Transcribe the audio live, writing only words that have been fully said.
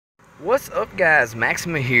What's up, guys?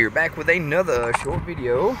 Maxima here, back with another short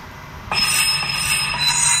video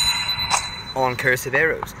on Cursive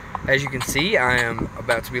Aros. As you can see, I am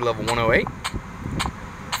about to be level 108.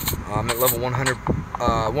 I'm at level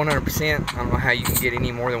 100%. I don't know how you can get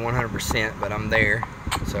any more than 100%, but I'm there.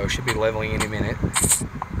 So should be leveling any minute.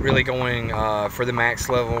 Really going for the max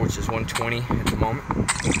level, which is 120 at the moment.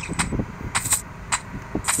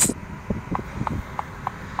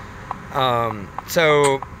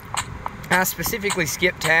 So I specifically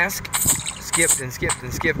skipped skipped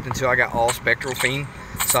until I got all Spectral Fiend.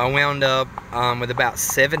 So I wound up with about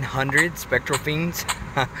 700 Spectral Fiends.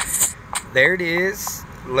 There it is,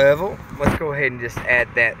 level. Let's go ahead and just add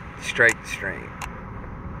that straight string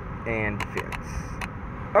and defense.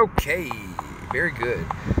 Okay, very good.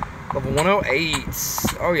 Level 108.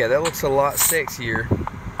 Oh yeah, that looks a lot sexier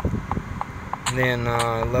than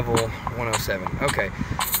level 107. Okay,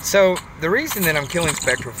 so the reason that I'm killing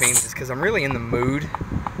Spectral Fiends is because I'm really in the mood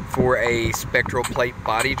for a Spectral Plate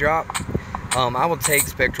body drop. I will take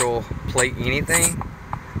Spectral Plate anything.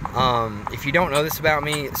 If you don't know this about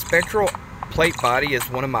me, Spectral Plate body is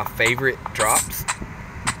one of my favorite drops.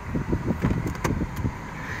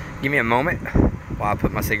 Give me a moment while I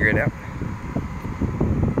put my cigarette out.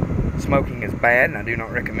 Smoking is bad and I do not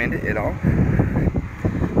recommend it at all.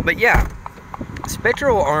 But yeah,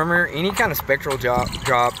 Spectral armor, any kind of Spectral drop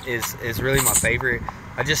is really my favorite.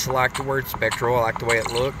 I just like the word Spectral. I like the way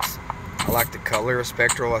it looks. I like the color of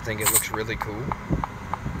Spectral. I think it looks really cool.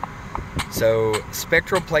 So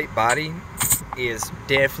Spectral Plate body is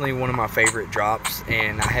definitely one of my favorite drops,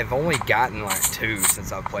 and I have only gotten like 2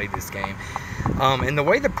 since I've played this game. And the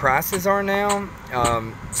way the prices are now,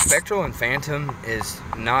 Spectral and Phantom is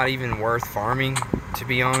not even worth farming, to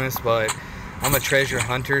be honest, but I'm a treasure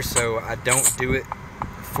hunter, so I don't do it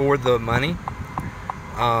for the money.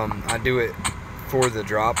 I do it for the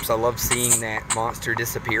drops. I love seeing that monster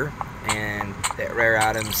disappear and that rare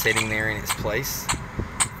item sitting there in its place.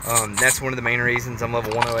 That's one of the main reasons I'm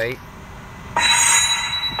level 108.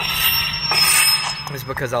 It's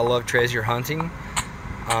because I love treasure hunting.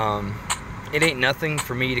 It ain't nothing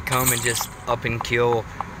for me to come and just up and kill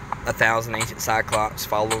 1,000 Ancient Cyclops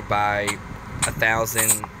followed by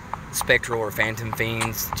 1,000 Spectral or Phantom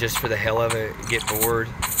Fiends just for the hell of it, get bored.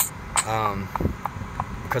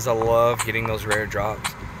 Because I love getting those rare drops.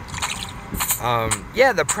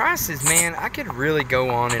 Yeah, the prices, man, I could really go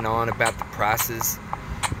on and on about the prices.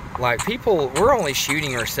 Like, we're only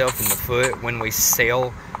shooting ourselves in the foot when we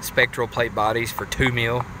sell Spectral Plate bodies for 2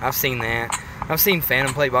 mil. I've seen that. I've seen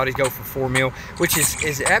Phantom Plate bodies go for 4 mil, which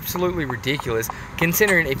is absolutely ridiculous,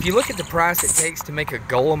 considering if you look at the price it takes to make a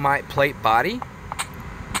Golemite Plate body.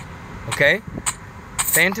 Okay,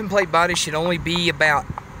 Phantom Plate body should only be about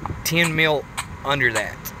 10 mil under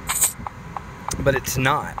that, but it's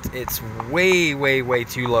not. It's way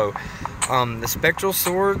too low. The Spectral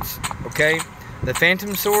swords, okay, the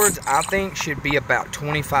Phantom swords I think should be about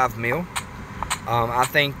 25 mil. I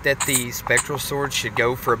think that the Spectral swords should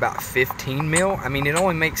go for about 15 mil. I mean, it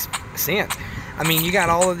only makes sense. I mean, you got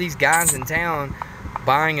all of these guys in town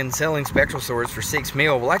buying and selling Spectral swords for 6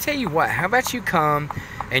 mil. Well, I tell you what, how about you come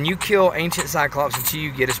and you kill Ancient Cyclops until you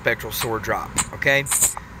get a Spectral sword drop, okay?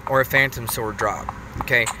 Or a Phantom sword drop,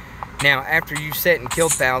 okay? Now, after you set and kill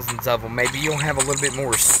thousands of them, maybe you'll have a little bit more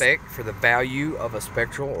respect for the value of a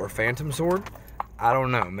Spectral or Phantom sword. I don't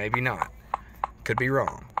know, maybe not. Could be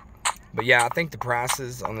wrong. But yeah, I think the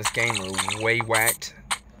prices on this game are way whacked.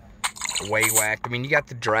 Way whacked. I mean, you got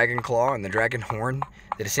the Dragon Claw and the Dragon Horn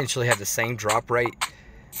that essentially have the same drop rate.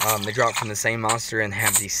 They drop from the same monster and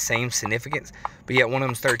have the same significance. But yet one of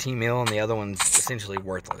them's 13 mil and the other one's essentially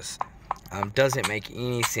worthless. Doesn't make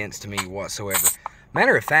any sense to me whatsoever.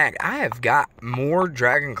 Matter of fact, I have got more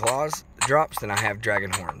Dragon Claws drops than I have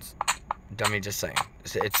Dragon Horns. I mean, just saying.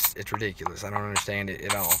 It's ridiculous. I don't understand it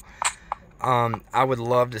at all. I would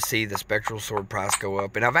love to see the Spectral Sword price go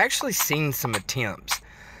up. And I've actually seen some attempts.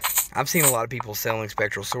 I've seen a lot of people selling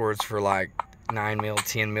Spectral Swords for like 9 mil,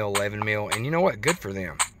 10 mil, 11 mil. And you know what? Good for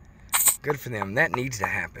them. Good for them. That needs to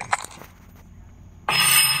happen.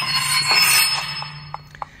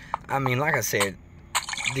 I mean, like I said,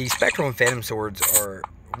 the Spectral and Phantom Swords are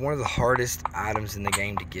one of the hardest items in the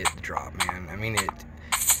game to get to drop, man. I mean,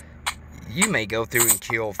 you may go through and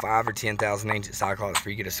kill 5,000 or 10,000 Ancient Cyclops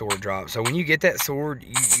before you get a sword drop. So when you get that sword,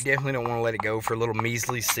 you definitely don't want to let it go for a little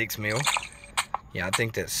measly 6 mil. Yeah, I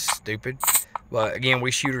think that's stupid. But again,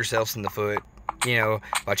 we shoot ourselves in the foot, you know,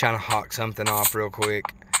 by trying to hawk something off real quick.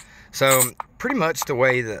 So pretty much the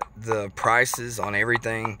way that the prices on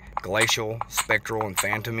everything, Glacial, Spectral, and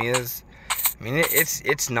Phantom is, I mean,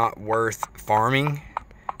 it's not worth farming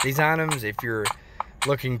these items if you're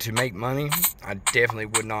looking to make money, I definitely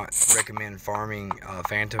would not recommend farming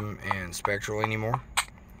Phantom and Spectral anymore.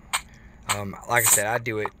 Like I said, I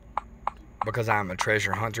do it because I'm a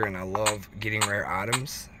treasure hunter and I love getting rare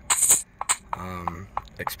items,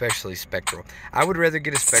 especially Spectral. I would rather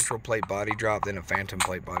get a Spectral plate body drop than a Phantom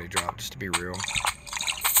plate body drop, just to be real.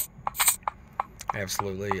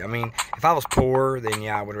 Absolutely. I mean, if I was poor, then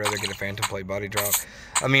yeah, I would rather get a Phantom plate body drop.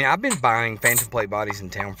 I mean, I've been buying Phantom plate bodies in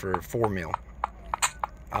town for 4 mil.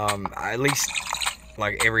 At least,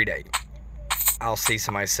 like, every day. I'll see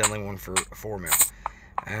somebody selling one for 4 mil.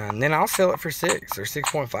 And then I'll sell it for 6 or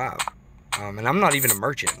 6.5. And I'm not even a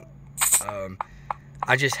merchant.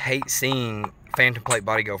 I just hate seeing Phantom plate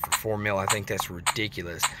body go for 4 mil. I think that's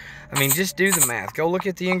ridiculous. I mean, just do the math. Go look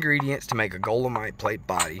at the ingredients to make a Golemite plate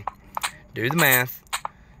body. Do the math,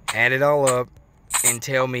 add it all up, and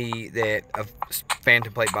tell me that a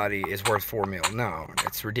Phantom plate body is worth 4 mil. No,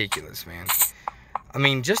 that's ridiculous, man. I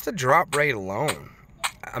mean, just the drop rate alone.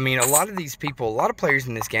 I mean, a lot of these people, a lot of players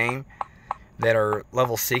in this game that are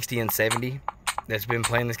level 60 and 70, that's been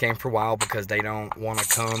playing this game for a while because they don't want to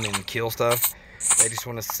come and kill stuff. They just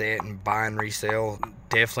want to sit and buy and resell.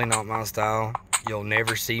 Definitely not my style. You'll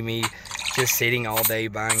never see me just sitting all day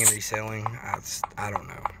buying and reselling. I don't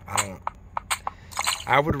know.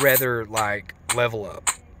 I would rather, like, level up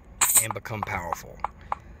and become powerful.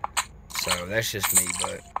 So that's just me.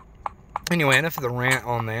 But anyway, enough of the rant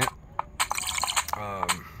on that.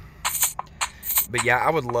 But yeah, I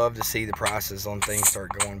would love to see the prices on things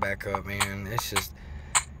start going back up, man. It's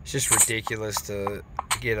just ridiculous to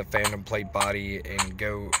get a Phantom plate body and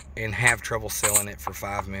go and have trouble selling it for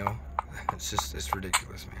 5 mil. It's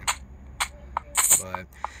ridiculous, man. But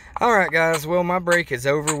alright, guys, well, my break is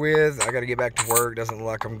over with. I gotta get back to work. Doesn't look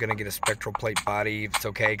like I'm gonna get a Spectral plate body. It's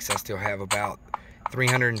okay, because I still have about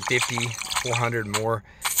 350, 400 more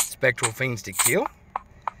Spectral fiends to kill.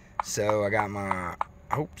 So I got my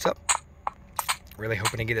hopes up. Really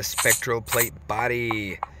hoping to get a Spectral plate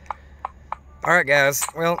body. Alright, guys,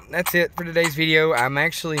 well, that's it for today's video. I'm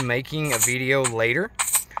actually making a video later.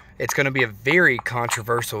 It's going to be a very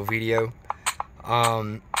controversial video.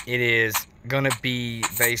 It is going to be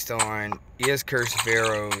based on, is Curse of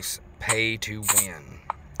Aros pay to win?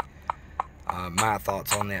 My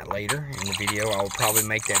thoughts on that later in the video. I will probably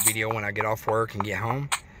make that video when I get off work and get home.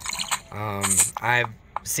 I've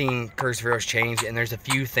seen Curse of Aros change, and there's a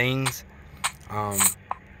few things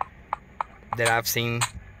that I've seen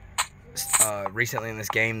recently in this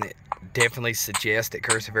game that definitely suggest that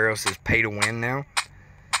Curse of Aros is pay to win now.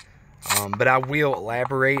 But I will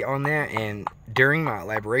elaborate on that, and during my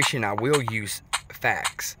elaboration I will use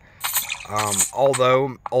facts.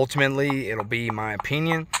 Although ultimately it'll be my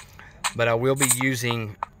opinion, but I will be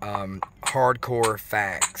using hardcore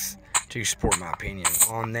facts to support my opinion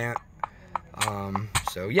on that.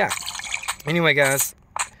 So yeah, anyway, guys,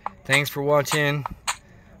 thanks for watching.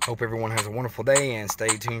 Hope everyone has a wonderful day, and stay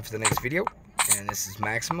tuned for the next video. And this is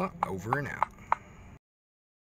Maxima, over and out.